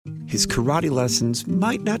his karate lessons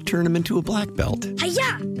might not turn him into a black belt.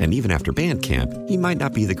 Hi-ya! And even after band camp, he might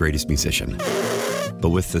not be the greatest musician.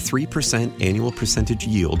 But with the 3% annual percentage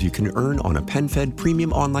yield you can earn on a PenFed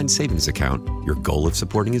premium online savings account, your goal of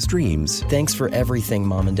supporting his dreams... Thanks for everything,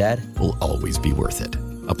 Mom and Dad. ...will always be worth it.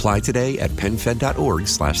 Apply today at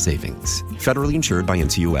PenFed.org/savings. Federally insured by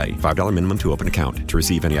NCUA. $5 minimum to open account. To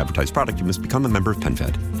receive any advertised product, you must become a member of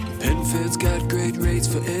PenFed. PenFed's got great rates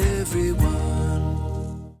for everyone.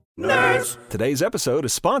 Nerds! Today's episode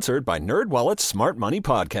is sponsored by NerdWallet's Smart Money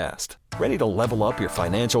Podcast. Ready to level up your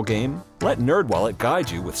financial game? Let NerdWallet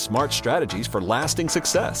guide you with smart strategies for lasting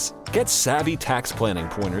success. Get savvy tax planning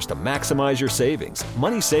pointers to maximize your savings,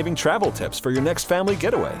 money-saving travel tips for your next family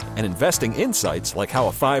getaway, and investing insights like how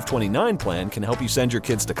a 529 plan can help you send your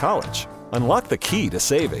kids to college. Unlock the key to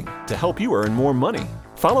saving to help you earn more money.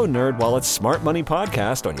 Follow NerdWallet's Smart Money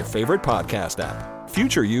Podcast on your favorite podcast app.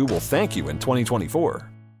 Future you will thank you in 2024.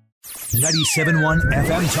 97.1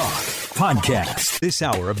 FM Talk Podcast. This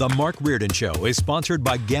hour of The Mark Reardon Show is sponsored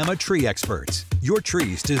by Gamma Tree Experts. Your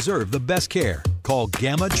trees deserve the best care. Call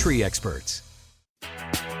Gamma Tree Experts.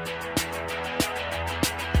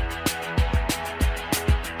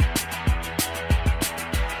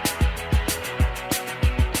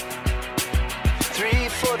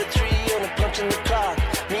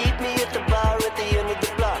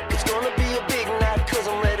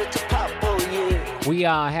 We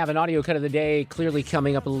have an audio cut of the day clearly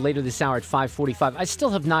coming up a little later this hour at 5:45. I still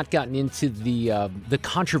have not gotten into the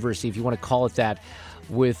controversy, if you want to call it that,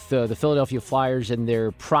 with the Philadelphia Flyers and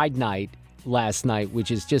their Pride Night last night, which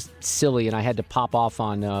is just silly. And I had to pop off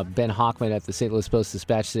on Ben Hochman at the St. Louis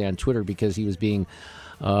Post-Dispatch today on Twitter because he was being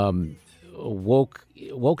woke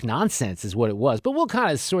nonsense is what it was. But we'll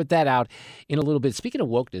kind of sort that out in a little bit. Speaking of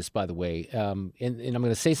wokeness, by the way, and I'm going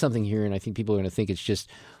to say something here, and I think people are going to think it's just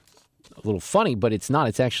a little funny, but it's not.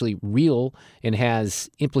 It's actually real and has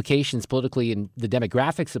implications politically in the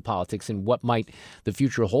demographics of politics and what might the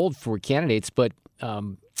future hold for candidates. But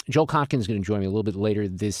Joel Kotkin is going to join me a little bit later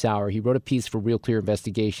this hour. He wrote a piece for Real Clear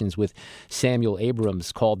Investigations with Samuel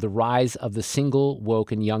Abrams called The Rise of the Single,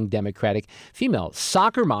 Woke, and Young Democratic Female.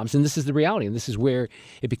 Soccer moms, and this is the reality, and this is where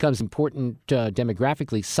it becomes important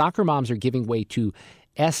demographically, soccer moms are giving way to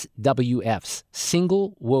SWFs,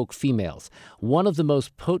 single woke females, one of the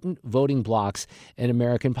most potent voting blocs in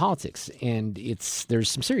American politics. And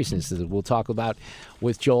there's some seriousness that we'll talk about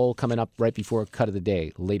with Joel coming up right before cut of the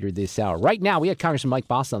day later this hour. Right now, we had Congressman Mike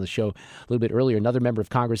Boston on the show a little bit earlier, another member of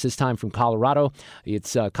Congress, this time from Colorado.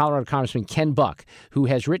 It's Colorado Congressman Ken Buck, who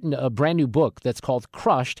has written a brand new book that's called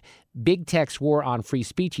Crushed: Big Tech's War on Free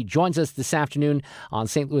Speech. He joins us this afternoon on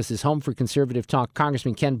St. Louis's home for conservative talk.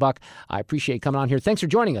 Congressman Ken Buck, I appreciate coming on here. Thanks for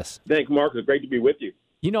joining us. Thanks, Mark. It's great to be with you.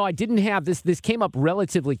 You know, I didn't have this. This came up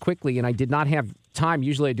relatively quickly, and I did not have time.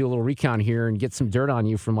 Usually I do a little recon here and get some dirt on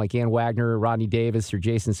you from like Ann Wagner, Rodney Davis, or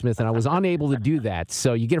Jason Smith, and I was unable to do that.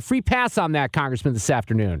 So you get a free pass on that, Congressman, this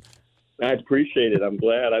afternoon. I appreciate it. I'm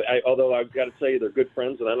glad. Although I've got to tell you, they're good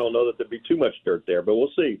friends, and I don't know that there'd be too much dirt there, but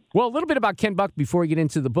we'll see. Well, a little bit about Ken Buck before we get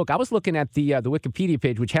into the book. I was looking at the Wikipedia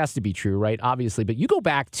page, which has to be true, right? Obviously. But you go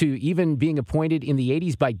back to even being appointed in the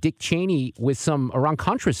 80s by Dick Cheney with some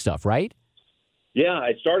Iran-Contra stuff, right? Yeah,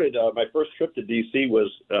 I started, my first trip to D.C.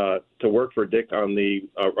 was to work for Dick on the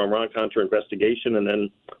Iran-Contra investigation, and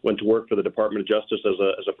then went to work for the Department of Justice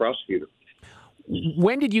as a prosecutor.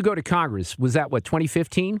 When did you go to Congress? Was that,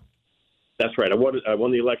 2015? That's right. I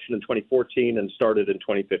won the election in 2014 and started in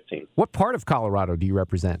 2015. What part of Colorado do you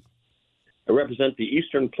represent? I represent the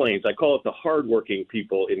Eastern Plains. I call it the hardworking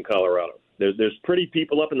people in Colorado. There's pretty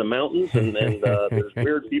people up in the mountains, and there's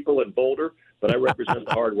weird people in Boulder, but I represent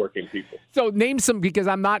the hardworking people. So name some, because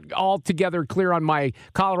I'm not altogether clear on my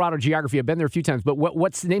Colorado geography. I've been there a few times, but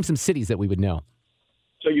name some cities that we would know.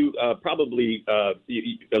 So you probably,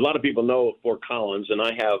 a lot of people know Fort Collins, and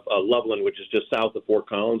I have Loveland, which is just south of Fort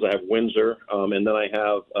Collins. I have Windsor, and then I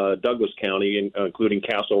have Douglas County, including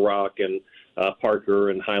Castle Rock and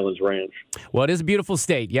Parker and Highlands Ranch. Well, it is a beautiful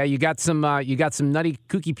state. Yeah, you got some nutty,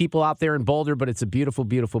 kooky people out there in Boulder, but it's a beautiful,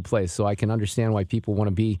 beautiful place. So I can understand why people want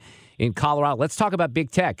to be in Colorado. Let's talk about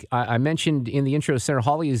big tech. I mentioned in the intro, Senator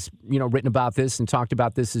Hawley has written about this and talked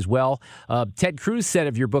about this as well. Ted Cruz said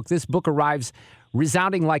of your book, this book arrives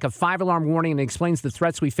resounding like a 5-alarm warning and explains the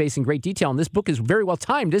threats we face in great detail. And this book is very well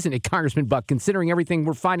timed, isn't it, Congressman Buck, considering everything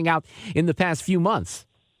we're finding out in the past few months?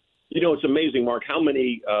 It's amazing, Mark, how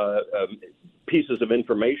many pieces of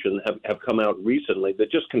information have come out recently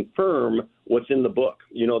that just confirm what's in the book.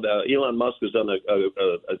 Elon Musk has done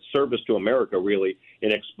a service to America, really,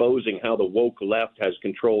 in exposing how the woke left has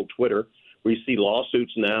controlled Twitter. We see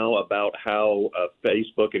lawsuits now about how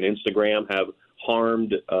Facebook and Instagram have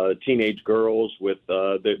harmed teenage girls with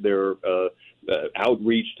their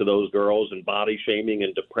outreach to those girls and body shaming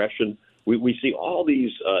and depression. We see all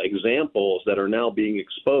these examples that are now being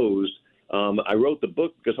exposed. I wrote the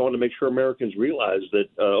book because I wanted to make sure Americans realize that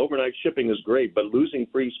overnight shipping is great, but losing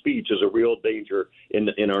free speech is a real danger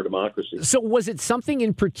in our democracy. So was it something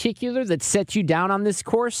in particular that set you down on this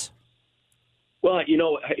course? Well, I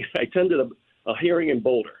attended a hearing in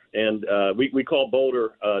Boulder, and we call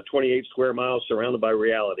Boulder 28 square miles surrounded by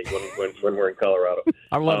reality when we're in Colorado.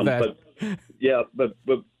 I love that. But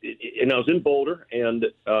I was in Boulder, and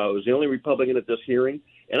I was the only Republican at this hearing.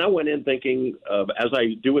 And I went in thinking, as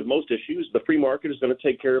I do with most issues, the free market is going to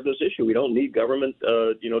take care of this issue. We don't need government,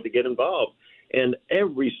 to get involved. And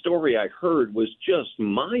every story I heard was just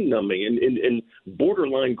mind-numbing and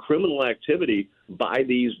borderline criminal activity by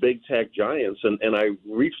these big tech giants. And I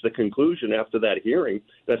reached the conclusion after that hearing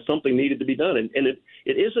that something needed to be done. And it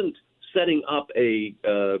isn't setting up a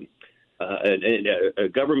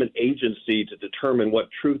government agency to determine what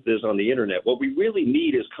truth is on the internet. What we really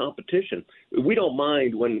need is competition. We don't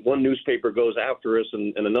mind when one newspaper goes after us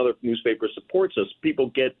and another newspaper supports us. People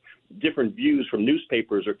get different views from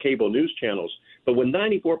newspapers or cable news channels. But when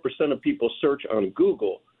 94% of people search on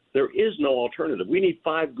Google, there is no alternative. We need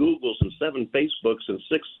 5 Googles and 7 Facebooks and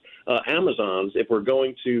 6 Amazons if we're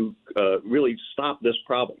going to really stop this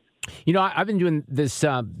problem. I've been doing this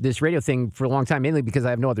radio thing for a long time, mainly because I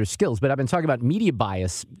have no other skills, but I've been talking about media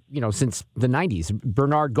bias, since the 90s.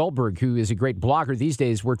 Bernard Goldberg, who is a great blogger these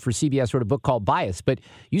days, worked for CBS, wrote a book called Bias. But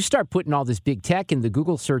you start putting all this big tech and the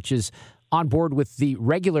Google searches on board with the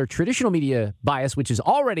regular traditional media bias, which is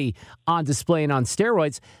already on display and on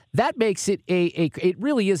steroids, that makes it it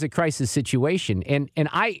really is a crisis situation. And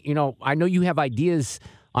I know you have ideas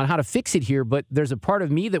on how to fix it here, but there's a part of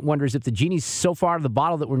me that wonders if the genie's so far out of the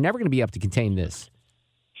bottle that we're never going to be able to contain this.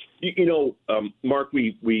 Mark,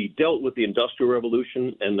 we dealt with the Industrial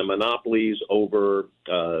Revolution and the monopolies over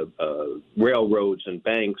railroads and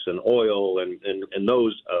banks and oil and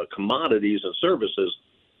those commodities and services.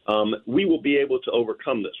 We will be able to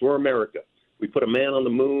overcome this. We're America. We put a man on the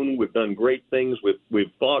moon. We've done great things.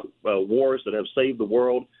 We've fought wars that have saved the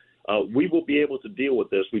world. We will be able to deal with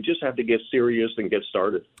this. We just have to get serious and get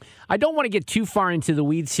started. I don't want to get too far into the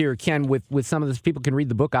weeds here, Ken, with some of this. People can read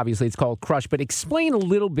the book, obviously. It's called Crush. But explain a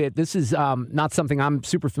little bit. This is not something I'm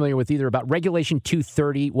super familiar with either, about Regulation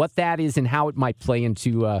 230, what that is and how it might play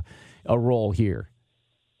into a role here.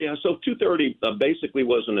 Yeah, so 230 basically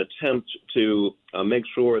was an attempt to make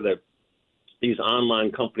sure that these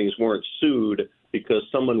online companies weren't sued because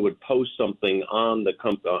someone would post something on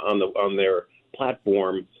their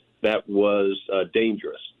platform that was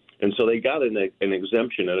dangerous. And so they got an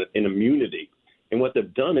exemption, an immunity. And what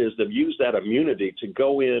they've done is they've used that immunity to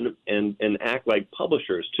go in and act like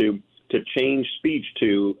publishers, to change speech,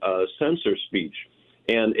 to censor speech.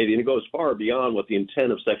 And it goes far beyond what the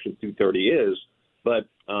intent of Section 230 is. But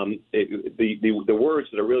the words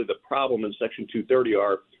that are really the problem in Section 230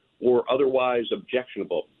 are or otherwise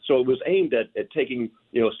objectionable. So it was aimed at taking,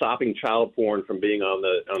 stopping child porn from being on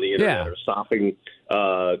the internet, or stopping,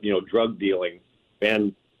 drug dealing.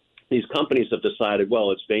 And these companies have decided,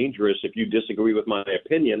 well, it's dangerous if you disagree with my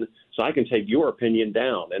opinion, so I can take your opinion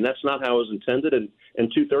down. And that's not how it was intended, and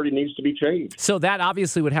 230 needs to be changed. So that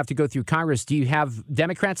obviously would have to go through Congress. Do you have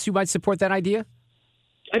Democrats who might support that idea?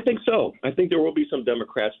 I think so. I think there will be some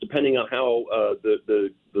Democrats, depending on how the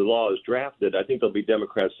law is drafted. I think there'll be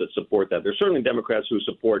Democrats that support that. There's certainly Democrats who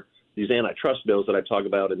support these antitrust bills that I talk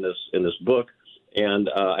about in this book, and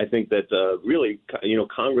I think that really,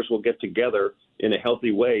 Congress will get together in a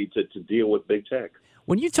healthy way to deal with big tech.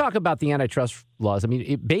 When you talk about the antitrust laws, I mean,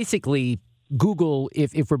 it basically Google,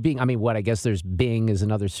 if we're being, I guess there's Bing as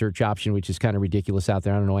another search option, which is kind of ridiculous out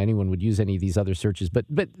there. I don't know anyone would use any of these other searches, but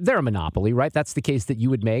they're a monopoly, right? That's the case that you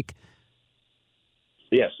would make?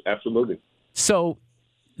 Yes, absolutely. So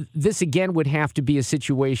this, again, would have to be a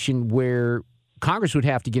situation where Congress would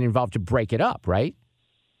have to get involved to break it up, right?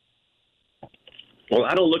 Well,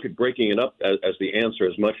 I don't look at breaking it up as the answer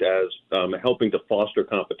as much as helping to foster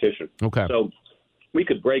competition. Okay. So we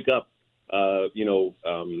could break up,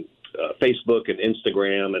 Facebook and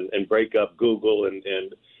Instagram and break up Google and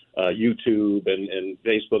YouTube and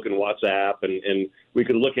Facebook and WhatsApp, and we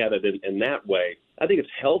could look at it in that way. I think it's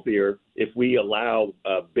healthier if we allow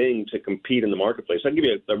Bing to compete in the marketplace. I'll give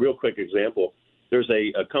you a real quick example. There's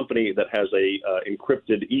a company that has a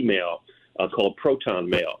encrypted email called Proton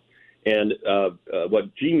Mail. And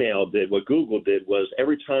what Google did was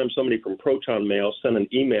every time somebody from Proton Mail sent an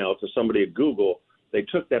email to somebody at Google, they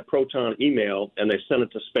took that Proton email and they sent it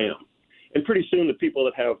to spam. And pretty soon the people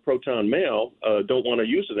that have Proton Mail don't want to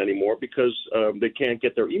use it anymore because they can't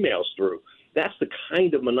get their emails through. That's the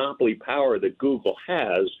kind of monopoly power that Google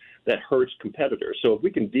has that hurts competitors. So if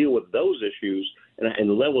we can deal with those issues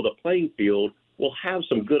and level the playing field, we'll have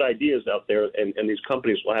some good ideas out there, and these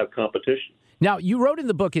companies will have competition. Now, you wrote in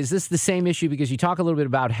the book, is this the same issue? Because you talk a little bit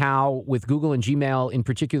about how, with Google and Gmail in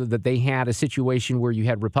particular, that they had a situation where you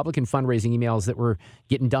had Republican fundraising emails that were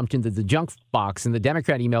getting dumped into the junk box and the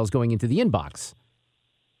Democrat emails going into the inbox. Is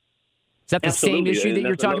that the Absolutely. same issue that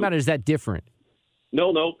you're talking about, or is that different?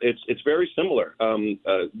 No, it's very similar.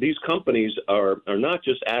 These companies are not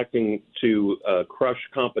just acting to crush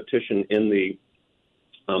competition in the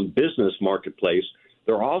business marketplace.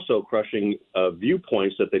 They're also crushing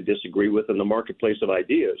viewpoints that they disagree with in the marketplace of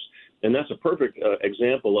ideas. And that's a perfect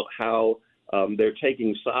example of how they're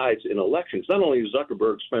taking sides in elections. Not only is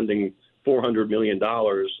Zuckerberg spending $400 million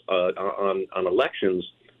on elections,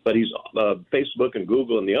 but Facebook and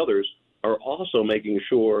Google and the others are also making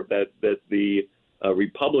sure that the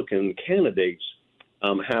Republican candidates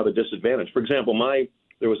have a disadvantage. For example,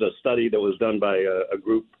 there was a study that was done by a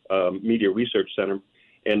group, Media Research Center,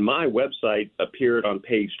 and my website appeared on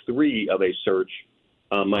page 3 of a search.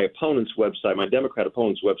 My opponent's website, my Democrat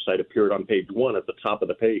opponent's website, appeared on page 1 at the top of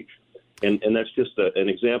the page. And that's just an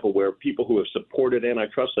example where people who have supported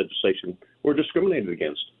antitrust legislation were discriminated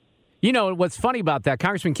against. You know, what's funny about that,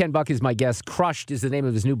 Congressman Ken Buck is my guest. Crushed is the name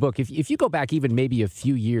of his new book. If you go back even maybe a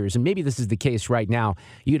few years, and maybe this is the case right now,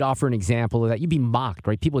 you'd offer an example of that. You'd be mocked,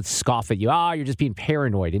 right? People would scoff at you. You're just being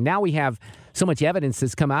paranoid. And now we have so much evidence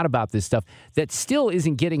that's come out about this stuff that still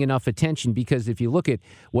isn't getting enough attention, because if you look at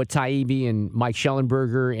what Taibbi and Mike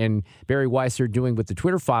Schellenberger and Barry Weiss are doing with the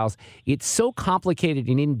Twitter files, it's so complicated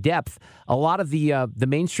and in-depth. A lot of the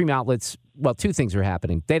mainstream outlets, well, two things are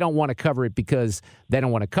happening. They don't want to cover it because they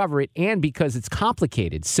don't want to cover it, and because it's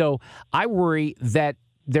complicated. So I worry that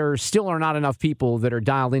there still are not enough people that are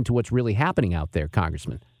dialed into what's really happening out there,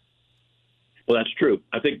 Congressman. Well, that's true.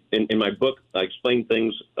 I think in my book, I explain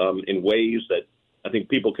things in ways that I think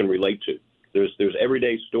people can relate to. There's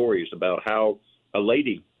everyday stories about how a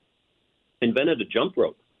lady invented a jump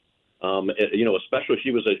rope. Especially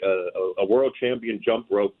she was a world champion jump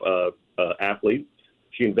rope athlete.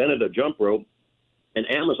 She invented a jump rope, and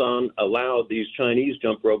Amazon allowed these Chinese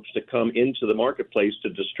jump ropes to come into the marketplace to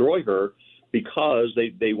destroy her because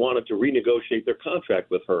they wanted to renegotiate their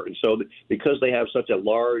contract with her. And so because they have such a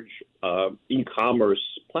large e-commerce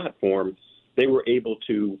platform, they were able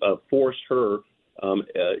to force her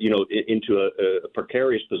into a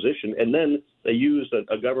precarious position. And then they used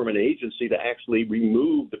a government agency to actually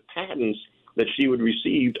remove the patents that she would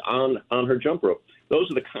receive on her jump rope.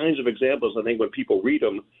 Those are the kinds of examples, I think, when people read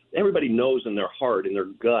them, everybody knows in their heart, in their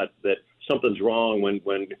gut, that something's wrong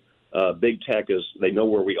when big tech they know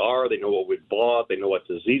where we are, they know what we've bought, they know what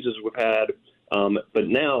diseases we've had. But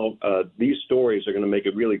now these stories are going to make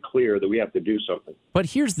it really clear that we have to do something. But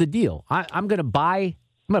here's the deal. I'm going to buy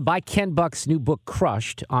Ken Buck's new book,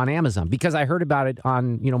 Crushed, on Amazon, because I heard about it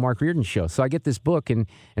on, Mark Reardon's show. So I get this book and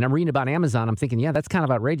I'm reading about Amazon. I'm thinking, yeah, that's kind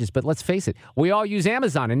of outrageous. But let's face it, we all use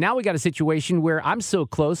Amazon. And now we got a situation where I'm so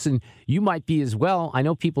close, and you might be as well. I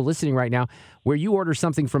know people listening right now, where you order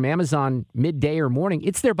something from Amazon midday or morning,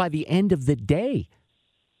 it's there by the end of the day.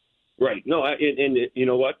 Right. No, and you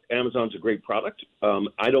know what? Amazon's a great product.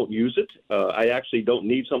 I don't use it. I actually don't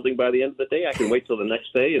need something by the end of the day. I can wait till the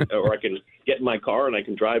next day, or I can get in my car and I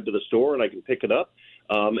can drive to the store and I can pick it up.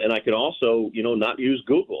 And I can also, not use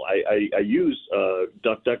Google. I use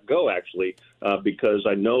DuckDuckGo, actually, because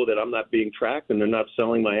I know that I'm not being tracked and they're not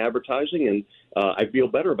selling my advertising. And I feel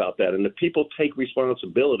better about that. And if people take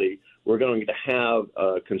responsibility, we're going to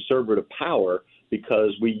have conservative power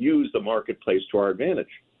because we use the marketplace to our advantage.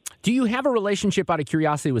 Do you have a relationship, out of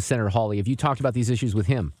curiosity, with Senator Hawley? Have you talked about these issues with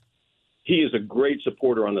him? He is a great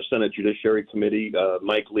supporter on the Senate Judiciary Committee,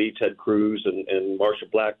 Mike Lee, Ted Cruz, and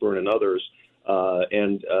Marsha Blackburn and others.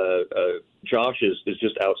 Josh is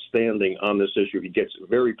just outstanding on this issue. He gets it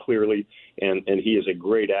very clearly, and he is a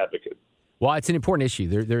great advocate. Well, it's an important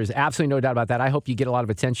issue. There is absolutely no doubt about that. I hope you get a lot of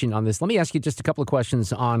attention on this. Let me ask you just a couple of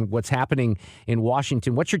questions on what's happening in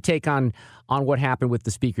Washington. What's your take on what happened with the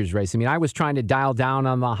speaker's race? I mean, I was trying to dial down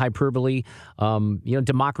on the hyperbole.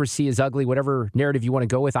 Democracy is ugly, whatever narrative you want to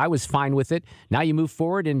go with. I was fine with it. Now you move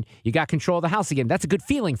forward and you got control of the House again. That's a good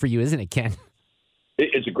feeling for you, isn't it, Ken?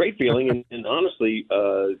 It's a great feeling, and honestly,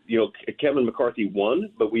 Kevin McCarthy won,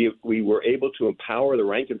 but we were able to empower the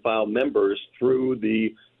rank and file members through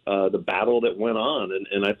the battle that went on,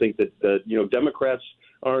 and I think that Democrats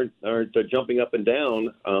aren't jumping up and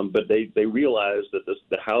down, but they realize that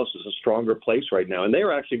the House is a stronger place right now, and they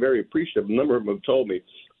are actually very appreciative. A number of them have told me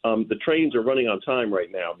the trains are running on time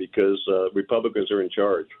right now because Republicans are in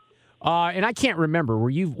charge. And I can't remember.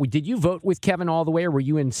 Did you vote with Kevin all the way, or were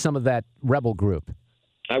you in some of that rebel group?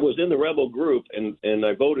 I was in the rebel group, and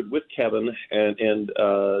I voted with Kevin, and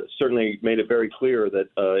certainly made it very clear that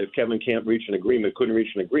if Kevin couldn't reach an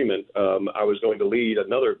agreement, I was going to lead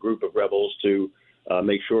another group of rebels to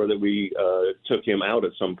make sure that we took him out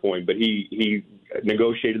at some point. But he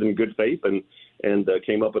negotiated in good faith and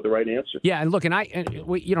came up with the right answer. Yeah, and look,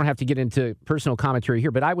 you don't have to get into personal commentary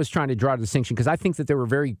here, but I was trying to draw a distinction because I think that there were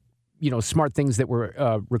very smart things that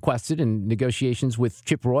were requested in negotiations with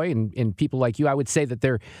Chip Roy and people like you. I would say that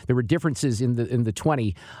there were differences in the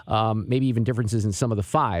 20, maybe even differences in some of the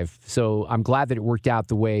 5. So I'm glad that it worked out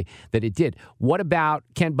the way that it did. What about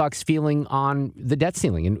Ken Buck's feeling on the debt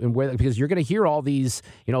ceiling and where, because you're going to hear all these,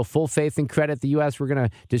 full faith and credit the U.S. We're going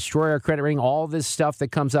to destroy our credit rating, all this stuff that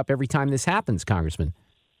comes up every time this happens, Congressman.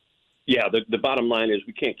 Yeah, the bottom line is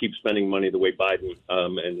we can't keep spending money the way Biden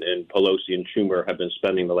and Pelosi and Schumer have been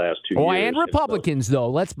spending the last 2 years. Oh, and Republicans, though.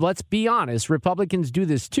 Let's be honest. Republicans do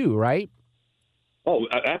this too, right? Oh,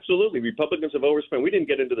 absolutely. Republicans have overspent. We didn't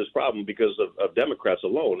get into this problem because of Democrats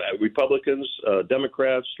alone. Republicans,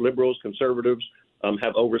 Democrats, liberals, conservatives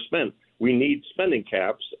have overspent. We need spending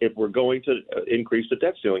caps if we're going to increase the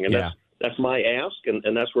debt ceiling, and that's my ask,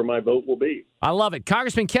 and that's where my vote will be. I love it.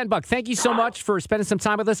 Congressman Ken Buck, thank you so much for spending some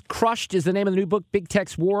time with us. Crushed is the name of the new book, Big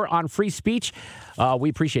Tech's War on Free Speech. We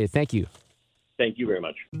appreciate it. Thank you. Thank you very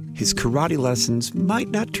much. His karate lessons might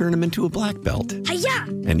not turn him into a black belt. Hi-ya!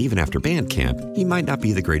 And even after band camp, he might not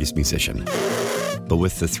be the greatest musician. But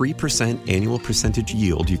with the 3% annual percentage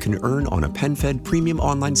yield you can earn on a PenFed premium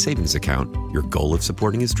online savings account, your goal of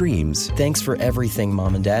supporting his dreams... Thanks for everything,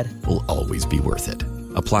 Mom and Dad. ...will always be worth it.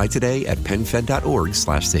 Apply today at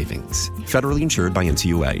PenFed.org/savings. Federally insured by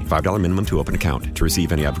NCUA. $5 minimum to open account. To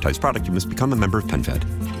receive any advertised product, you must become a member of PenFed.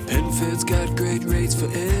 PenFed's got great rates for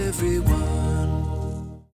everyone.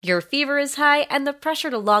 Your fever is high and the pressure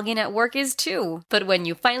to log in at work is too. But when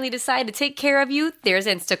you finally decide to take care of you, there's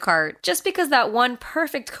Instacart. Just because that one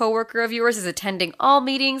perfect coworker of yours is attending all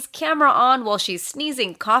meetings, camera on while she's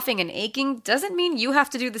sneezing, coughing, and aching, doesn't mean you have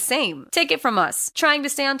to do the same. Take it from us. Trying to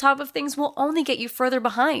stay on top of things will only get you further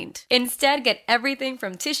behind. Instead, get everything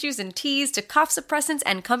from tissues and teas to cough suppressants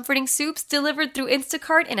and comforting soups delivered through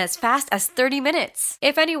Instacart in as fast as 30 minutes.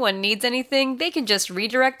 If anyone needs anything, they can just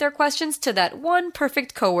redirect their questions to that one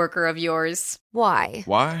perfect coworker of yours. Why?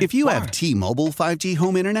 If you have T-Mobile 5G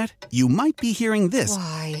home internet, you might be hearing this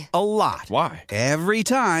Why? a lot. Why? Every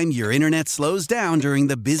time your internet slows down during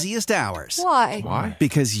the busiest hours. Why?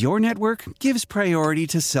 Because your network gives priority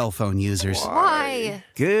to cell phone users. Why?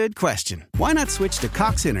 Good question. Why not switch to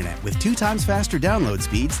Cox Internet with 2 times faster download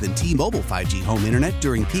speeds than T-Mobile 5G home internet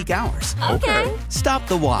during peak hours? Okay. Stop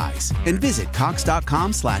the whys and visit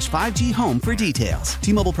cox.com/5G home for details.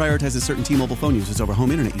 T-Mobile prioritizes certain T-Mobile phone users over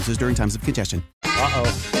home internet users during times of congestion. Uh-oh.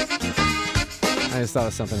 I just thought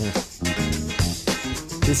of something here.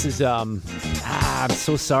 This is, I'm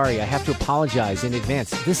so sorry. I have to apologize in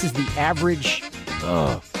advance. This is the average,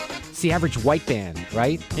 it's the average white band,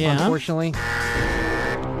 right? Yeah. Unfortunately.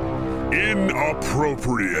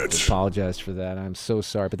 Inappropriate. I apologize for that. I'm so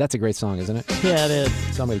sorry. But that's a great song, isn't it? Yeah, it is.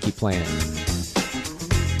 So I'm going to keep playing it.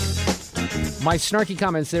 My snarky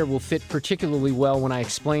comments there will fit particularly well when I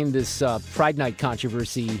explain this Pride Night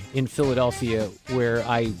controversy in Philadelphia where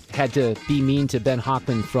I had to be mean to Ben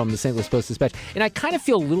Hochman from the St. Louis Post-Dispatch. And I kind of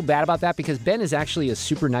feel a little bad about that because Ben is actually a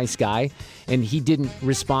super nice guy and he didn't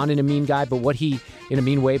respond in a mean way, but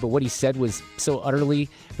what he said was so utterly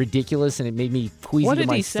ridiculous and it made me queasy What to did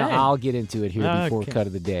my he stomach. say? I'll get into it here before Okay. cut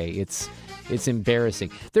of the day. It's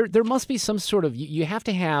embarrassing. There must be some sort of, you have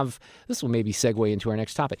to have, this will maybe segue into our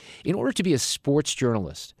next topic. In order to be a sports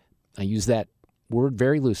journalist, I use that word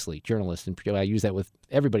very loosely, journalist, and I use that with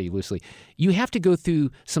everybody loosely, you have to go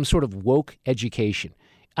through some sort of woke education.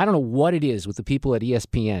 I don't know what it is with the people at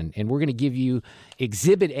ESPN, and we're going to give you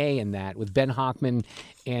Exhibit A in that with Ben Hochman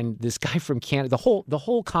and this guy from Canada. The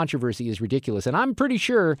whole controversy is ridiculous, and I'm pretty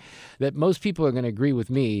sure that most people are going to agree with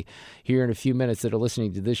me here in a few minutes that are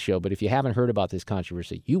listening to this show. But if you haven't heard about this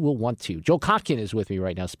controversy, you will want to. Joel Kotkin is with me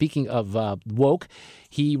right now. Speaking of woke,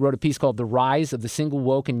 he wrote a piece called "The Rise of the Single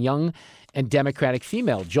Woke and Young and Democratic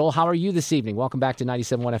Female." Joel, how are you this evening? Welcome back to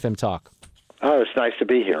 97.1 FM Talk. Oh, it's nice to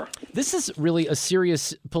be here. This is really a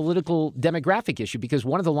serious political demographic issue because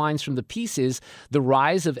one of the lines from the piece is the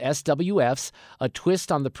rise of SWFs, a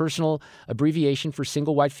twist on the personal abbreviation for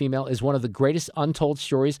single white female, is one of the greatest untold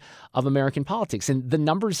stories of American politics. And the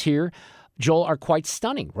numbers here, Joel, are quite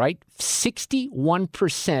stunning, right?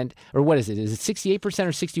 61%, or what is it? Is it 68%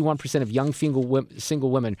 or 61% of young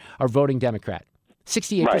single women are voting Democrat?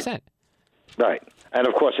 68%. Right. And,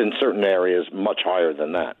 of course, in certain areas, much higher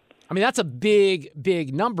than that. I mean, that's a big,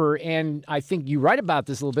 big number, and I think you write about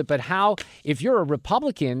this a little bit, but how, if you're a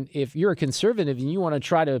Republican, if you're a conservative and you want to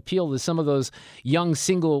try to appeal to some of those young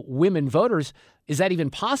single women voters, is that even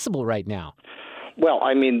possible right now? Well,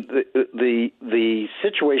 I mean, the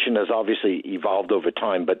situation has obviously evolved over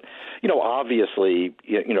time, but, obviously,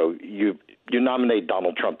 you nominate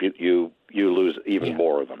Donald Trump, you lose even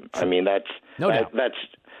more of them. Sure. I mean, that's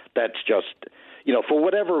just, for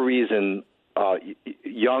whatever reason,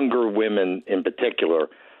 younger women in particular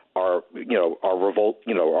are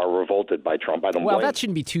revolted by Trump. I don't. Well, that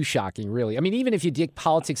shouldn't be too shocking, really. I mean, even if you take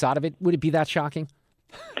politics out of it, would it be that shocking?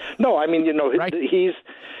 No, I mean, right? he's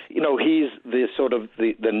the sort of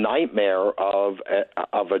the nightmare of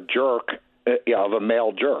a jerk, of a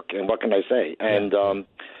male jerk. And what can I say? And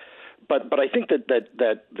but I think that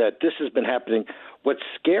this has been happening. What's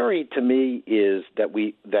scary to me is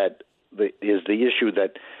the issue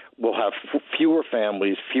that we'll have fewer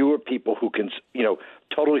families, fewer people who can,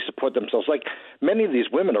 totally support themselves. Like many of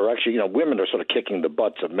these women are actually, women are sort of kicking the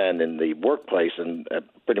butts of men in the workplace and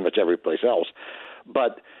pretty much every place else.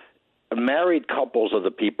 But married couples are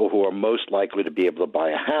the people who are most likely to be able to buy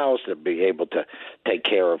a house, to be able to take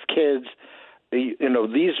care of kids. A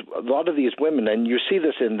lot of these women, and you see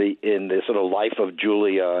this in the sort of life of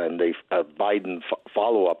Julia and the Biden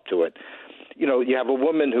follow up to it. You have a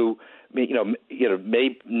woman who may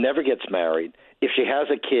never gets married. If she has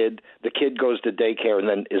a kid, the kid goes to daycare and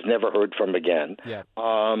then is never heard from again. Yeah.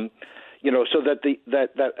 So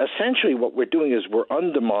that essentially what we're doing is we're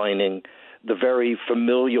undermining the very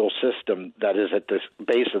familial system that is at the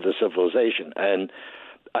base of the civilization. And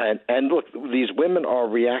look, these women are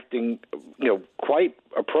reacting, quite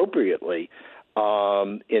appropriately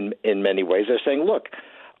in many ways. They're saying, look,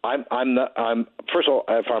 I'm first of all,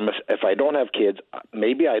 if I don't have kids,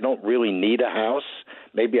 maybe I don't really need a house.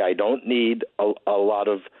 Maybe I don't need a lot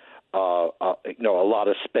of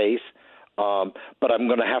space. But I'm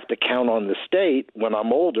going to have to count on the state when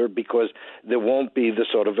I'm older because there won't be the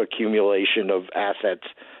sort of accumulation of assets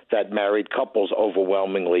that married couples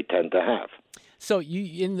overwhelmingly tend to have. So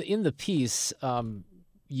you in the piece,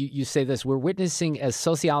 you say this: we're witnessing, as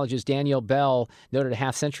sociologist Danielle Bell noted a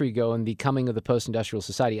half-century ago in The Coming of the Post-Industrial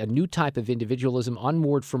Society, a new type of individualism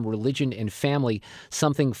unmoored from religion and family,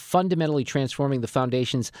 something fundamentally transforming the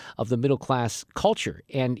foundations of the middle-class culture.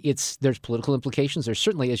 And there's political implications. There's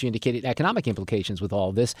certainly, as you indicated, economic implications with all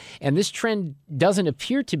of this. And this trend doesn't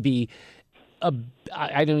appear to be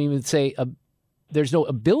there's no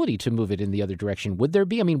ability to move it in the other direction. Would there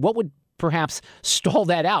be? I mean, what would perhaps stall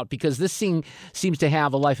that out? Because this thing seems to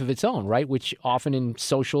have a life of its own, right? Which often in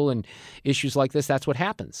social and issues like this, that's what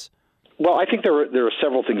happens. Well, I think there are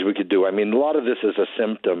several things we could do. I mean, a lot of this is a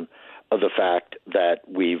symptom of the fact that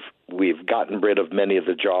we've gotten rid of many of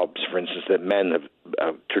the jobs, for instance, that men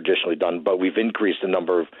have traditionally done, but we've increased the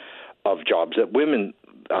number of jobs that women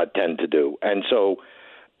tend to do. And so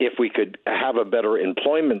if we could have a better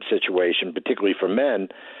employment situation, particularly for men,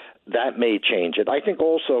 that may change it. I think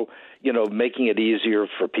also, making it easier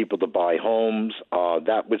for people to buy homes,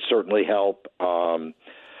 that would certainly help.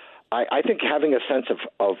 I think having a sense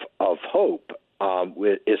of hope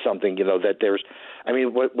is something, that there's. I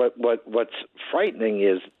mean, what's frightening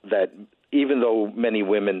is that even though many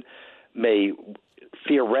women may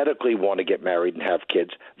theoretically want to get married and have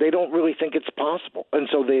kids, they don't really think it's possible. And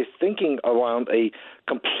so they're thinking around a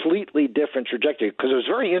completely different trajectory, because it was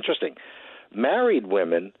very interesting. Married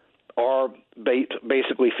women are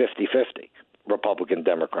basically 50-50, Republican,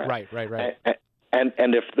 Democrat. Right. And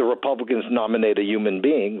if the Republicans nominate a human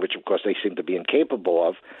being, which of course they seem to be incapable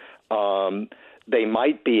of, they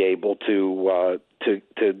might be able to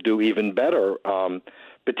do even better,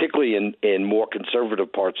 particularly in more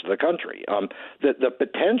conservative parts of the country. The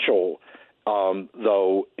potential,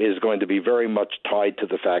 though, is going to be very much tied to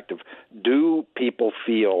the fact of, do people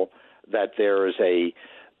feel that there's a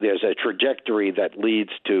trajectory that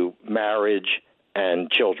leads to marriage and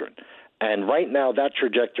children? And right now that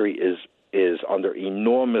trajectory is under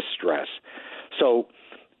enormous stress. So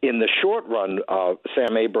in the short run,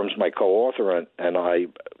 Sam Abrams, my co-author, and I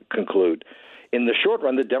conclude, in the short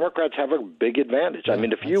run, the Democrats have a big advantage. I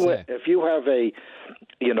mean, if you have a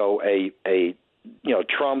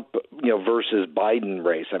Trump versus Biden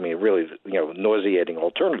race, I mean, really nauseating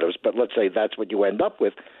alternatives, but let's say that's what you end up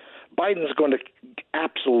with, Biden's going to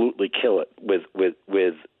absolutely kill it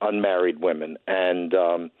with unmarried women, and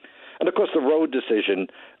of course the Roe decision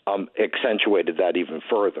accentuated that even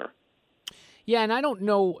further. Yeah, and I don't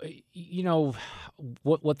know,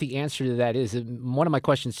 what the answer to that is. One of my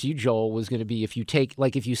questions to you, Joel, was going to be if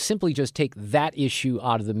you simply just take that issue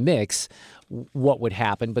out of the mix, what would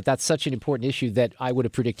happen? But that's such an important issue that I would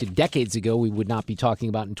have predicted decades ago we would not be talking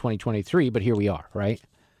about in 2023. But here we are, right?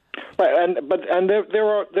 Right, and there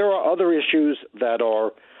are other issues that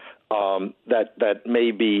are that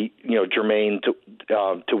may be germane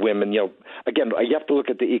to women. Again, you have to look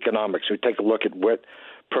at the economics. We take a look at what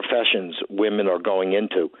professions women are going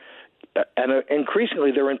into. And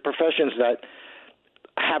increasingly, they're in professions that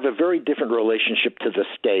have a very different relationship to the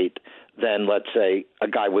state than, let's say, a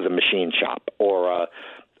guy with a machine shop or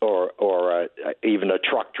even a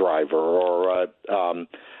truck driver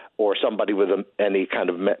or somebody with any kind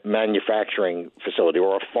of manufacturing facility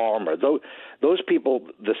or a farmer. Those people,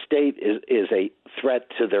 the state is a threat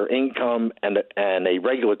to their income and a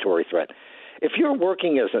regulatory threat. If you're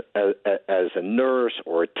working as a nurse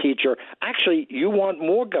or a teacher, actually you want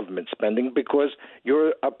more government spending because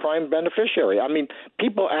you're a prime beneficiary. I mean,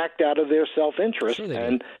 people act out of their self-interest, Sure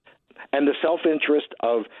and the self-interest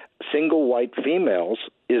of single white females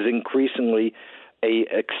is increasingly a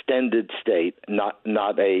extended state, not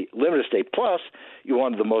a limited state. Plus, you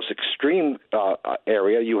want the most extreme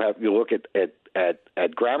area. You look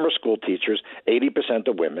at grammar school teachers. 80%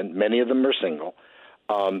 of women, many of them are single.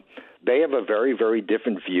 They have a very, very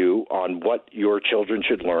different view on what your children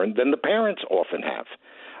should learn than the parents often have.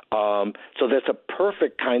 So that's a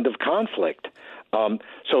perfect kind of conflict.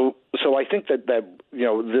 So I think that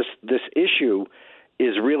this issue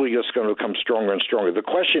is really just going to become stronger and stronger. The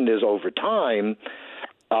question is, over time,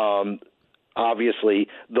 obviously,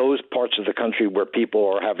 those parts of the country where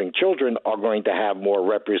people are having children are going to have more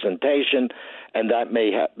representation, and that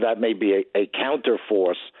may be a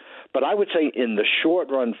counterforce. But I would say in the short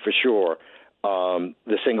run, for sure,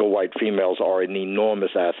 the single white females are an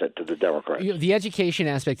enormous asset to the Democrats. The education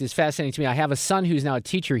aspect is fascinating to me. I have a son who's now a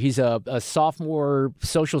teacher. He's a sophomore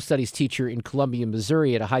social studies teacher in Columbia,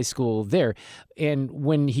 Missouri at a high school there. And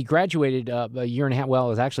when he graduated a year and a half, well,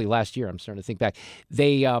 it was actually last year, I'm starting to think back,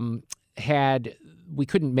 we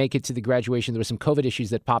couldn't make it to the graduation. There were some COVID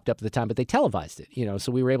issues that popped up at the time, but they televised it, so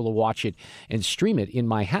we were able to watch it and stream it in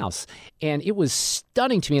my house. And it was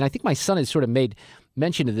stunning to me. And I think my son has sort of made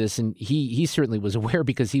mention of this, and he certainly was aware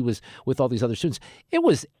because he was with all these other students. It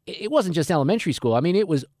wasn't just elementary school. I mean, it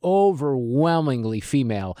was overwhelmingly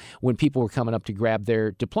female when people were coming up to grab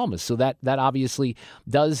their diplomas. So that obviously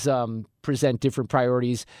does present different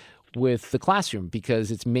priorities with the classroom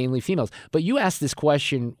because it's mainly females. But you asked this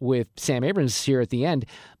question with Sam Abrams here at the end,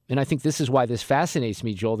 and I think this is why this fascinates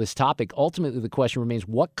me, Joel, this topic. Ultimately, the question remains,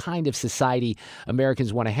 what kind of society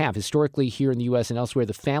Americans want to have? Historically, here in the U.S. and elsewhere,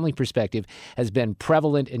 the family perspective has been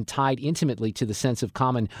prevalent and tied intimately to the sense of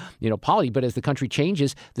common, polity. But as the country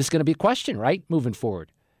changes, this is going to be a question, right, moving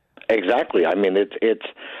forward? Exactly. I mean, it's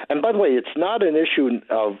and by the way, it's not an issue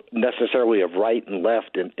of necessarily of right and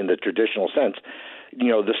left in the traditional sense.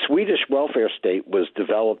 The Swedish welfare state was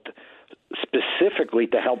developed specifically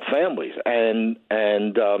to help families, and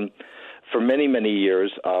for many, many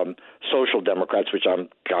years, social democrats, which I'm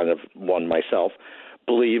kind of one myself,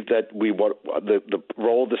 believed that the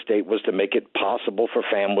role of the state was to make it possible for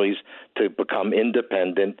families to become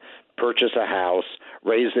independent, purchase a house,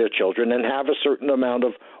 raise their children, and have a certain amount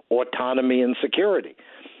of autonomy and security.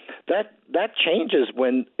 That changes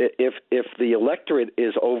when if the electorate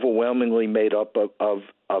is overwhelmingly made up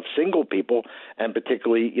of single people, and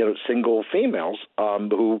particularly single females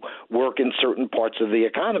who work in certain parts of the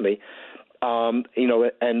economy, and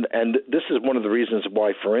this is one of the reasons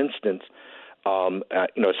why, for instance,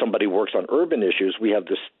 somebody works on urban issues. We have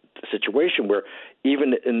this situation where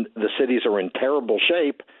even in the cities are in terrible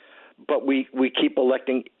shape, but we keep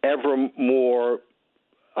electing ever more.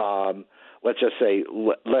 Let's just say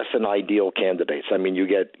less than ideal candidates. I mean, you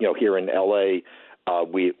get here in L.A.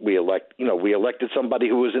 We elected somebody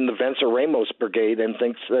who was in the Venceremos brigade and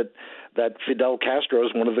thinks that Fidel Castro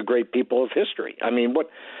is one of the great people of history. I mean, what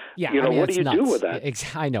do you do with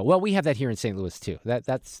that? I know. Well, we have that here in St. Louis too.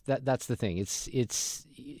 That's the thing. It's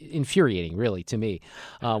infuriating, really, to me,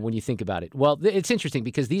 when you think about it. Well, it's interesting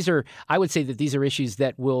because I would say that these are issues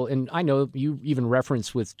that will, and I know you even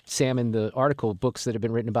reference with Sam in the article, books that have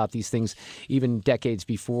been written about these things even decades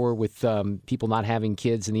before with people not having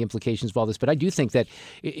kids and the implications of all this. But I do think that,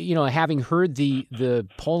 having heard the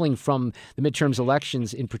polling from the midterms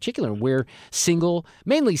elections in particular, where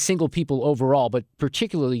mainly single people overall, but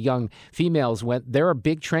particularly young females went, there are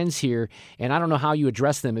big trends here, and I don't know how you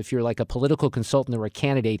address them if you're like a political consultant or a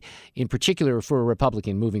candidate in particular for a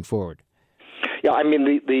Republican moving forward. Yeah, I mean,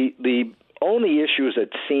 the only issues that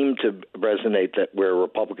seem to resonate that where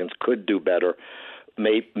Republicans could do better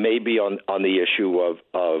may be on the issue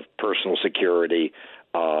of personal security,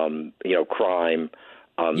 crime.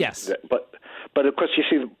 Yes. But of course, you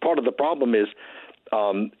see, part of the problem is,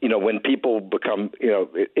 when people become,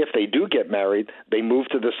 if they do get married, they move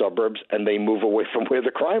to the suburbs and they move away from where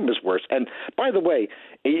the crime is worse. And by the way,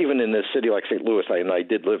 even in a city like St. Louis, and I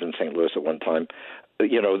did live in St. Louis at one time,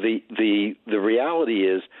 the reality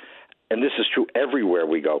is, and this is true everywhere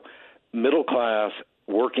we go, middle class,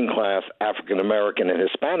 working class, African American, and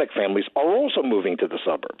Hispanic families are also moving to the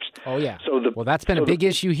suburbs. Oh yeah. Well, that's been a big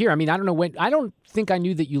issue here. I mean, I don't know I don't think I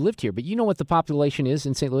knew that you lived here, but you know what the population is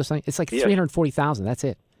in St. Louis? It's like 340,000. That's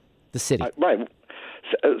it. The city. Right.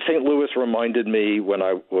 St. Louis reminded me when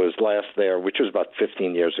I was last there, which was about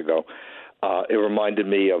 15 years ago. It reminded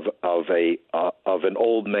me of an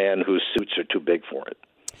old man whose suits are too big for it.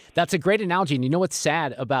 That's a great analogy. And you know what's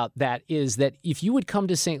sad about that is that if you would come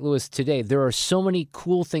to St. Louis today, there are so many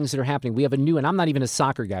cool things that are happening. We have and I'm not even a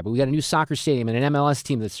soccer guy, but we got a new soccer stadium and an MLS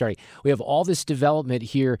team that's starting. We have all this development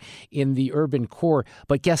here in the urban core.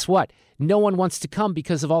 But guess what? No one wants to come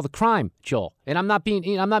because of all the crime, Joel. And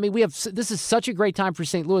this is such a great time for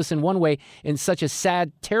St. Louis in one way, and such a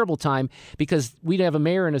sad, terrible time because we have a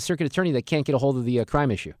mayor and a circuit attorney that can't get a hold of the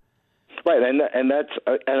crime issue. Right, and that's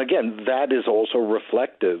again, that is also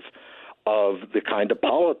reflective of the kind of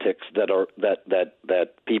politics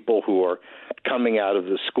that people who are coming out of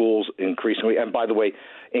the schools increasingly, and by the way,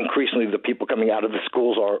 increasingly the people coming out of the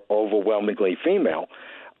schools are overwhelmingly female.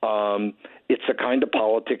 It's the kind of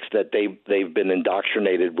politics that they've been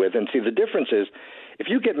indoctrinated with. And see, the difference is, if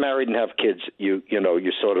you get married and have kids, you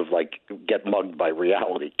sort of like get mugged by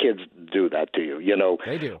reality. Kids do that to you.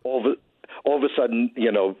 They do. All of a sudden,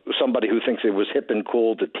 somebody who thinks it was hip and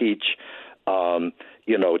cool to teach,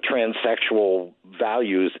 transsexual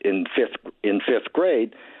values in fifth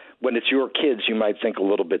grade, when it's your kids, you might think a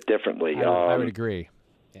little bit differently. I would agree.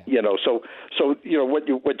 Yeah. So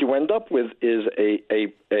what you end up with is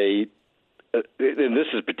and this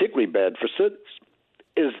is particularly bad for cities,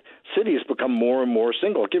 is cities become more and more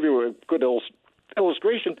single. I'll give you a good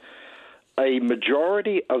illustration. A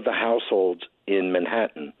majority of the households in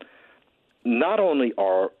Manhattan not only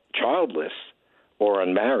are childless or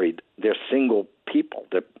unmarried, they're single people.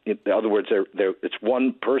 In other words, it's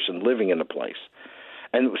one person living in a place.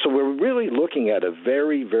 And so we're really looking at a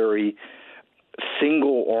very, very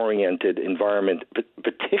single-oriented environment,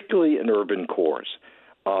 particularly in urban cores.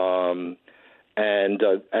 And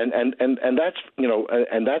that's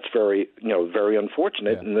and that's very very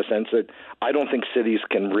unfortunate in the sense that I don't think cities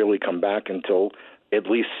can really come back until at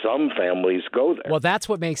least some families go there. Well, that's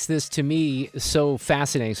what makes this, to me, so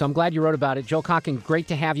fascinating. So I'm glad you wrote about it. Joel Kotkin, great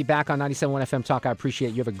to have you back on 97.1 FM Talk. I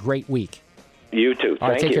appreciate it. You have a great week. You too. All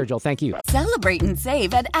right, take care, Joel. Thank you. Celebrate and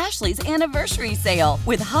save at Ashley's Anniversary Sale.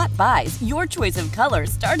 With Hot Buys, your choice of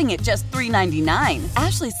colors starting at just $3.99.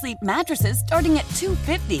 Ashley Sleep mattresses starting at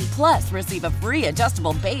 $2.50. Plus, receive a free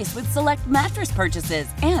adjustable base with select mattress purchases.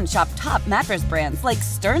 And shop top mattress brands like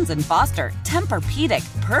Stearns & Foster,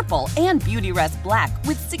 Tempur-Pedic, Purple, and Beautyrest Black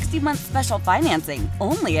with 60-month special financing.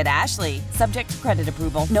 Only at Ashley. Subject to credit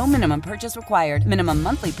approval. No minimum purchase required. Minimum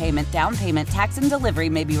monthly payment, down payment, tax, and delivery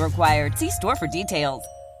may be required. See store for details.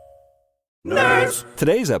 Nerds!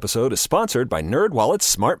 Today's episode is sponsored by NerdWallet's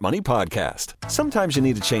Smart Money Podcast. Sometimes you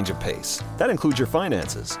need a change of pace. That includes your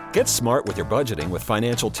finances. Get smart with your budgeting with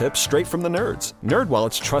financial tips straight from the nerds.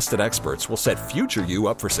 NerdWallet's trusted experts will set future you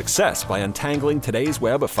up for success by untangling today's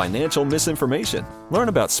web of financial misinformation. Learn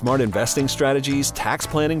about smart investing strategies, tax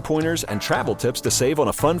planning pointers, and travel tips to save on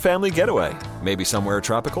a fun family getaway. Maybe somewhere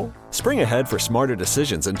tropical? Spring ahead for smarter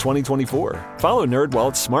decisions in 2024. Follow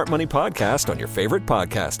NerdWallet's Smart Money Podcast on your favorite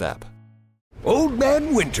podcast app. Old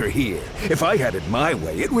Man Winter here. If I had it my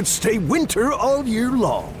way, it would stay winter all year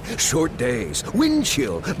long. Short days, wind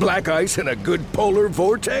chill, black ice, and a good polar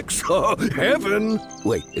vortex. Oh, heaven!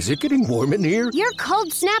 Wait, is it getting warm in here? Your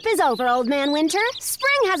cold snap is over, Old Man Winter.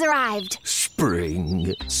 Spring has arrived.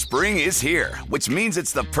 Spring. Spring is here, which means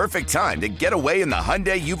it's the perfect time to get away in the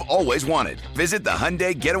Hyundai you've always wanted. Visit the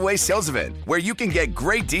Hyundai Getaway Sales Event, where you can get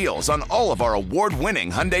great deals on all of our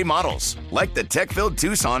award-winning Hyundai models, like the tech-filled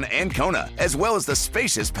Tucson and Kona, as well as the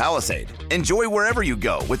spacious Palisade. Enjoy wherever you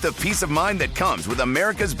go with the peace of mind that comes with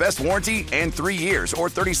America's best warranty and 3 years or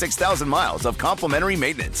 36,000 miles of complimentary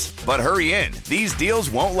maintenance. But hurry in, these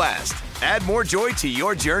deals won't last. Add more joy to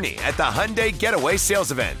your journey at the Hyundai Getaway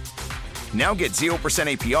Sales Event. Now get 0%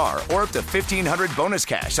 APR or up to $1,500 bonus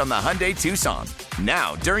cash on the Hyundai Tucson.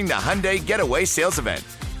 Now, during the Hyundai Getaway Sales Event.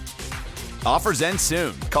 Offers end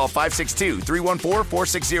soon. Call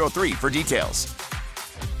 562-314-4603 for details.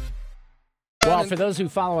 Well, for those who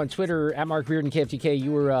follow on Twitter, at Mark Reardon, KFTK,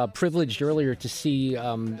 you were privileged earlier to see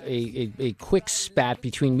a quick spat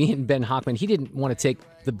between me and Ben Hochman. He didn't want to take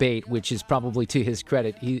the bait, which is probably to his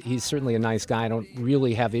credit. He's certainly a nice guy. I don't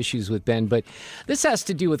really have issues with Ben, but this has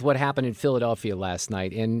to do with what happened in Philadelphia last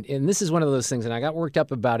night. And this is one of those things, and I got worked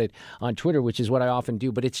up about it on Twitter, which is what I often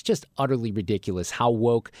do, but it's just utterly ridiculous how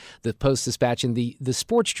woke the Post-Dispatch and the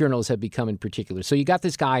sports journals have become in particular. So you got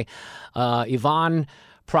this guy, Ivan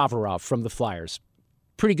Provorov from the Flyers.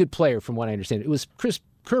 Pretty good player from what I understand. It was Chris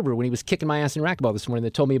Kerber when he was kicking my ass in racquetball this morning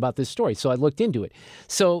that told me about this story. So I looked into it.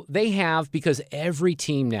 So they have, because every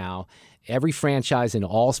team now, every franchise in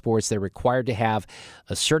all sports, they're required to have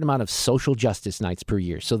a certain amount of social justice nights per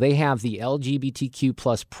year. So they have the LGBTQ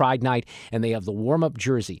plus Pride Night, and they have the warm-up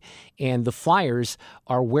jersey. And the Flyers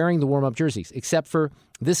are wearing the warm-up jerseys, except for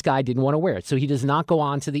this guy didn't want to wear it. So he does not go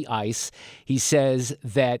onto the ice. He says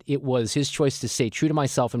that it was his choice to stay true to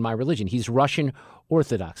myself and my religion. He's Russian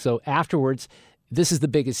Orthodox. So afterwards, this is the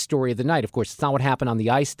biggest story of the night. Of course, it's not what happened on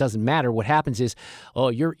the ice. It doesn't matter. What happens is,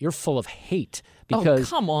 you're full of hate.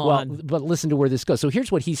 Because, come on. Well, but listen to where this goes. So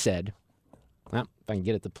here's what he said. Well, if I can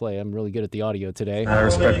get it to play, I'm really good at the audio today. I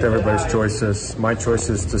respect everybody's choices. My choice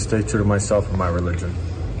is to stay true to myself and my religion.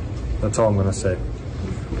 That's all I'm going to say.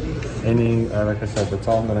 Like I said, that's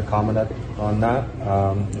all I'm going to comment on that.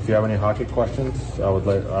 If you have any hockey questions, I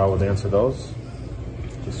would answer those.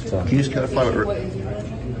 Can you just clarify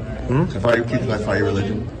clarify your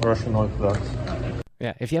religion? Russian Orthodox.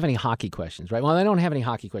 Yeah, if you have any hockey questions, right? Well, I don't have any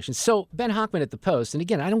hockey questions. So Ben Hochman at the Post, and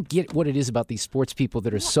again, I don't get what it is about these sports people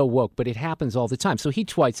that are so woke, but it happens all the time. So he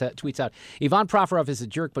tweets out, Ivan Provorov is a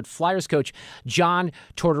jerk, but Flyers coach John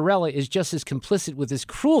Tortorella is just as complicit with his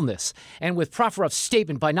cruelness and with Provorov's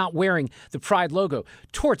statement by not wearing the Pride logo.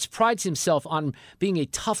 Torts prides himself on being a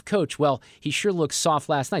tough coach. Well, he sure looked soft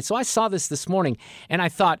last night. So I saw this morning, and I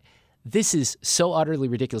thought, this is so utterly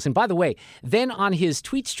ridiculous. And by the way, then on his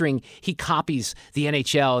tweet string, he copies the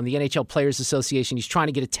NHL and the NHL Players Association. He's trying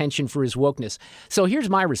to get attention for his wokeness. So here's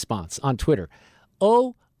my response on Twitter.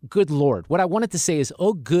 Oh, good Lord. What I wanted to say is,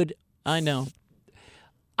 oh, good. I know.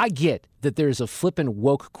 I get that there's a flippin'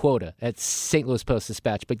 woke quota at St. Louis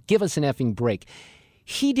Post-Dispatch, but give us an effing break.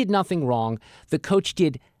 He did nothing wrong. The coach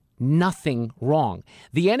did nothing wrong.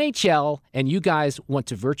 The NHL and you guys want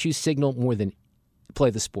to virtue signal more than play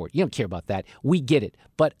the sport. You don't care about that. We get it.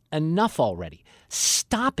 But enough already.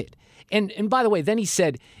 Stop it. And by the way, then he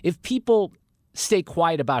said, if people stay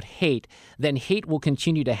quiet about hate, then hate will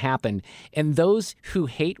continue to happen. And those who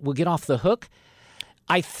hate will get off the hook.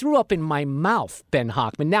 I threw up in my mouth, Ben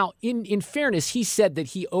Hochman. Now, in fairness, he said that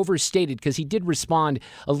he overstated because he did respond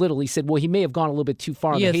a little. He said, well, he may have gone a little bit too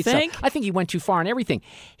far on the hate stuff. I think he went too far on everything.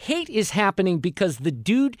 Hate is happening because the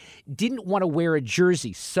dude didn't want to wear a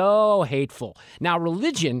jersey. So hateful. Now,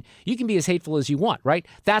 religion, you can be as hateful as you want, right?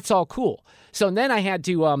 That's all cool. So then I had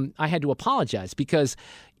to apologize because,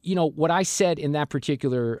 you know, what I said in that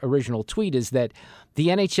particular original tweet is that the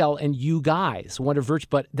NHL and you guys want to virtue,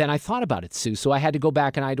 but then I thought about it, Sue, so I had to go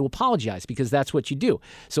back and I had to apologize because that's what you do.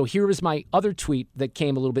 So here is my other tweet that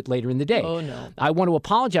came a little bit later in the day. Oh, no. I want to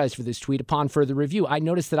apologize for this tweet upon further review. I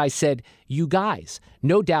noticed that I said you guys,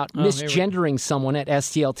 no doubt misgendering someone at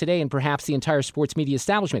STL Today and perhaps the entire sports media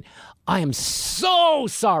establishment. I am so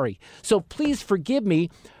sorry. So please forgive me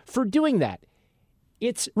for doing that.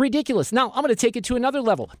 It's ridiculous. Now, I'm going to take it to another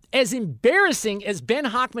level. As embarrassing as Ben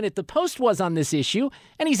Hochman at the Post was on this issue,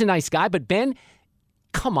 and he's a nice guy, but Ben,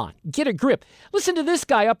 come on, get a grip. Listen to this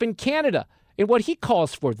guy up in Canada and what he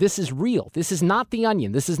calls for. This is real. This is not The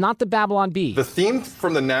Onion. This is not the Babylon Bee. The theme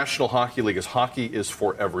from the National Hockey League is hockey is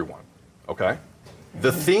for everyone, okay?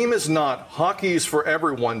 The theme is not hockey is for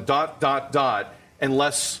everyone, ...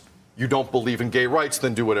 unless you don't believe in gay rights,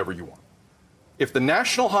 then do whatever you want. If the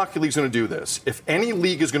National Hockey League is going to do this, if any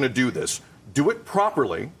league is going to do this, do it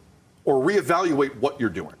properly or reevaluate what you're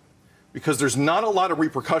doing. Because there's not a lot of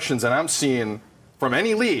repercussions that I'm seeing from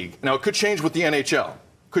any league. Now, it could change with the NHL.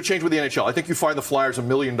 I think you fine the Flyers $1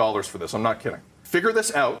 million for this. I'm not kidding. Figure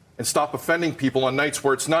this out and stop offending people on nights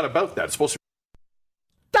where it's not about that. It's supposed to.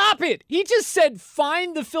 Stop it! He just said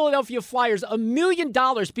fine the Philadelphia Flyers $1 million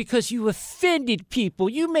because you offended people.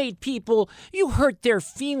 You hurt their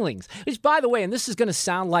feelings. Which, by the way, and this is going to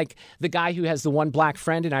sound like the guy who has the one black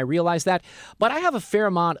friend, and I realize that, but I have a fair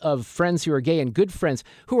amount of friends who are gay and good friends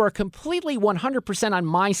who are completely 100% on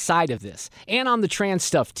my side of this and on the trans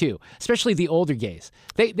stuff too, especially the older gays.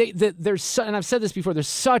 There's, and I've said this before, there's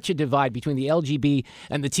such a divide between the LGB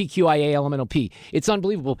and the TQIA elemental P. It's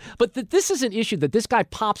unbelievable. But this is an issue that this guy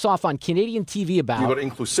pops off on Canadian TV about. About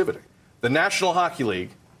inclusivity. The National Hockey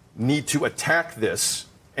League need to attack this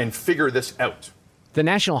and figure this out. The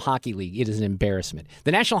National Hockey League, it is an embarrassment.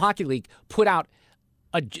 The National Hockey League put out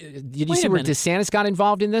did you see where DeSantis got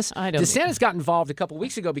involved in this? DeSantis got involved a couple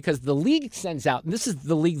weeks ago because the league sends out, and this is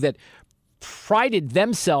the league that prided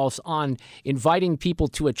themselves on inviting people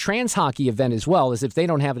to a trans hockey event as well, as if they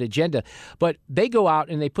don't have an agenda. But they go out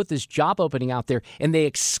and they put this job opening out there, and they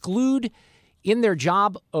exclude in their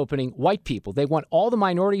job opening white people. They want all the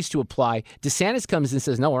minorities to apply. DeSantis comes and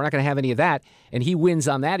says, no, we're not going to have any of that, and he wins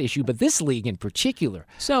on that issue. But this league in particular,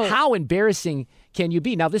 so how embarrassing can you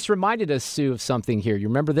be? Now, this reminded us, Sue, of something here. You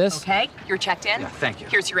remember this? Okay, you're checked in? Yeah, thank you.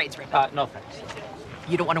 Here's your AIDS ribbon. No, thanks.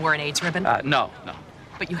 You don't want to wear an AIDS ribbon? No.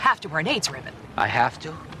 But you have to wear an AIDS ribbon. I have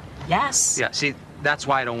to? Yes. Yeah, see, that's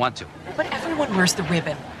why I don't want to. But everyone wears the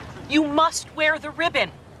ribbon. You must wear the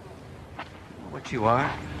ribbon. What you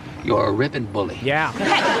are? You're a ribbon bully. Yeah.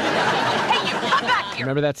 Hey, you come back here.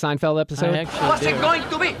 Remember that Seinfeld episode? What's it going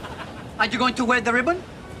to be? Are you going to wear the ribbon?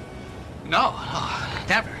 No,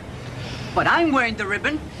 never. But I'm wearing the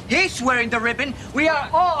ribbon. He's wearing the ribbon. We are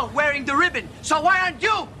all wearing the ribbon. So why aren't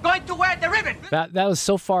you going to wear the ribbon? That was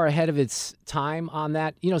so far ahead of its time on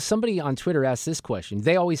that. You know, somebody on Twitter asked this question.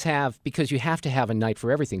 They always have, because you have to have a night for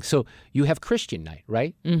everything. So you have Christian night,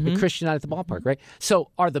 right? Mm-hmm. The Christian night at the ballpark, right? So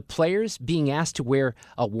are the players being asked to wear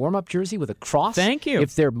a warm-up jersey with a cross? Thank you.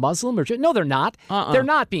 If they're Muslim or... No, they're not. They're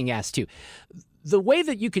not being asked to. The way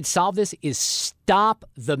that you could solve this is stop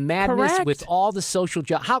the madness with all the social...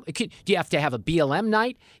 do you have to have a BLM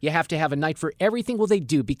night? You have to have a night for everything? Well, they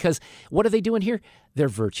do, because what are they doing here? They're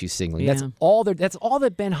virtue signaling. Yeah. That's all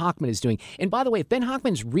that Ben Hochman is doing. And by the way, if Ben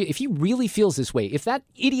Hochman's if he really feels this way, if that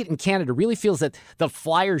idiot in Canada really feels that the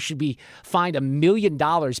Flyers should be fined $1 million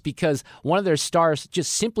because one of their stars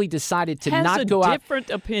just simply decided to not go out... has a different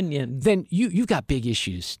opinion. Then you've got big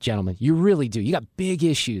issues, gentlemen. You really do. You got big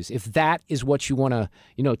issues if that is what you want to,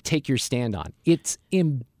 take your stand on. It's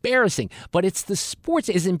embarrassing, but it's the sports,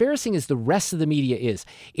 as embarrassing as the rest of the media is.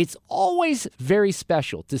 It's always very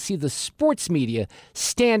special to see the sports media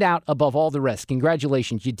stand out above all the rest.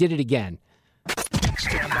 Congratulations, you did it again.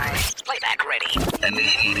 Stand by. Playback ready.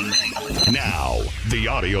 Now, the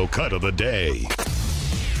audio cut of the day.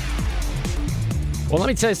 Well, let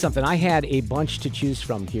me tell you something. I had a bunch to choose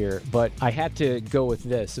from here, but I had to go with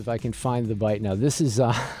this, if I can find the bite now. This is...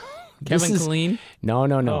 Kevin Killeen? No.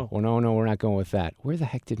 Oh. Well, no, we're not going with that. Where the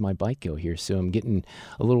heck did my bike go here? So I'm getting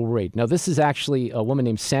a little worried. Now, this is actually a woman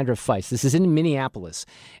named Sandra Feist. This is in Minneapolis,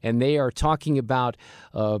 and they are talking about,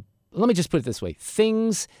 let me just put it this way,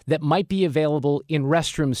 things that might be available in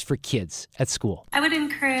restrooms for kids at school. I would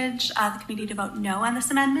encourage the committee to vote no on this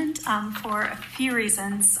amendment for a few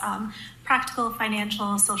reasons. Practical,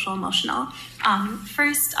 financial, social, emotional.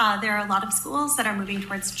 First, there are a lot of schools that are moving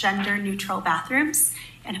towards gender-neutral bathrooms.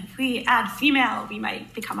 And if we add female, we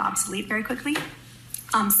might become obsolete very quickly.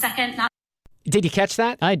 Second, Did you catch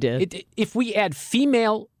that? I did. If we add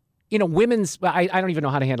female in a women's... I don't even know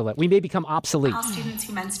how to handle that. We may become obsolete. All students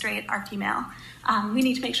who menstruate are female. We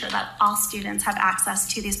need to make sure that all students have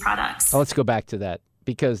access to these products. Oh, let's go back to that.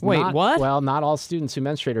 Because what? Well, not all students who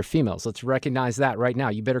menstruate are females. Let's recognize that right now.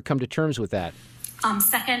 You better come to terms with that.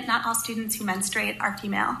 Second, not all students who menstruate are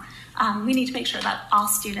female. We need to make sure that all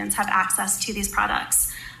students have access to these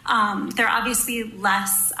products. There are obviously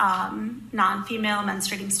less non-female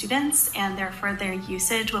menstruating students, and therefore their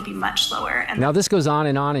usage will be much lower. And now this goes on,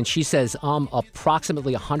 and she says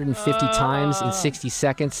approximately 150 times in 60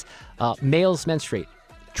 seconds. Males menstruate.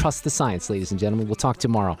 Trust the science, ladies and gentlemen. We'll talk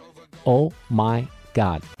tomorrow. Oh, my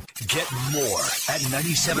God. Get more at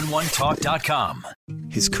 971talk.com.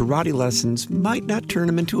 His karate lessons might not turn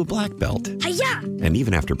him into a black belt. Hi-ya! And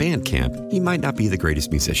even after band camp, he might not be the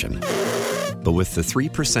greatest musician. But with the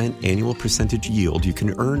 3% annual percentage yield you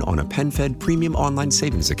can earn on a PenFed premium online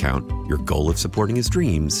savings account, your goal of supporting his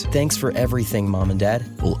dreams... Thanks for everything, Mom and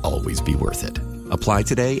Dad. ...will always be worth it. Apply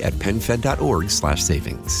today at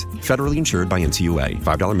PenFed.org/savings. Federally insured by NCUA.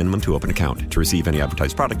 $5 minimum to open account. To receive any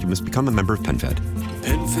advertised product, you must become a member of PenFed.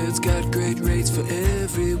 PenFed's got great rates for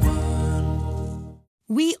everyone.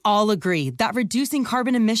 We all agree that reducing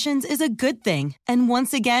carbon emissions is a good thing. And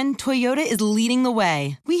once again, Toyota is leading the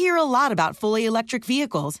way. We hear a lot about fully electric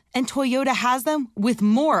vehicles, and Toyota has them with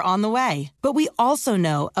more on the way. But we also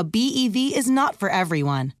know a BEV is not for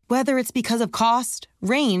everyone. Whether it's because of cost,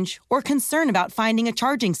 range, or concern about finding a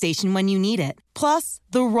charging station when you need it. Plus,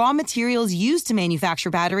 the raw materials used to manufacture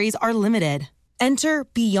batteries are limited. Enter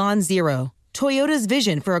Beyond Zero, Toyota's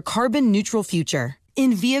vision for a carbon-neutral future.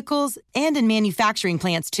 In vehicles and in manufacturing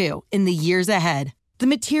plants, too, in the years ahead. The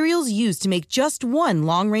materials used to make just one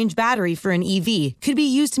long-range battery for an EV could be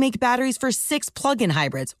used to make batteries for 6 plug-in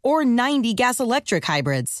hybrids or 90 gas-electric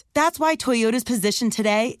hybrids. That's why Toyota's position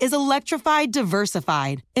today is electrified,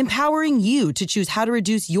 diversified, empowering you to choose how to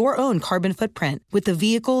reduce your own carbon footprint with the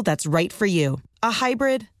vehicle that's right for you. A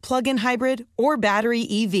hybrid, plug-in hybrid, or battery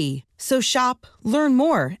EV. So shop, learn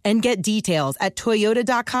more, and get details at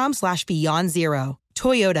toyota.com/beyond0.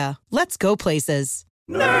 Toyota, let's go places.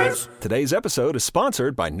 Nerds! Today's episode is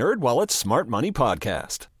sponsored by NerdWallet's Smart Money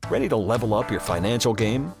Podcast. Ready to level up your financial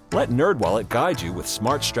game? Let NerdWallet guide you with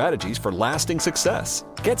smart strategies for lasting success.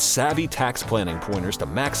 Get savvy tax planning pointers to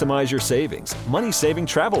maximize your savings, money-saving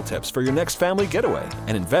travel tips for your next family getaway,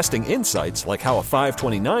 and investing insights like how a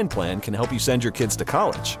 529 plan can help you send your kids to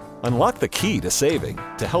college. Unlock the key to saving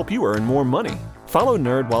to help you earn more money. Follow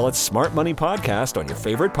NerdWallet's Smart Money Podcast on your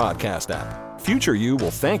favorite podcast app. Future you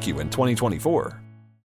will thank you in 2024.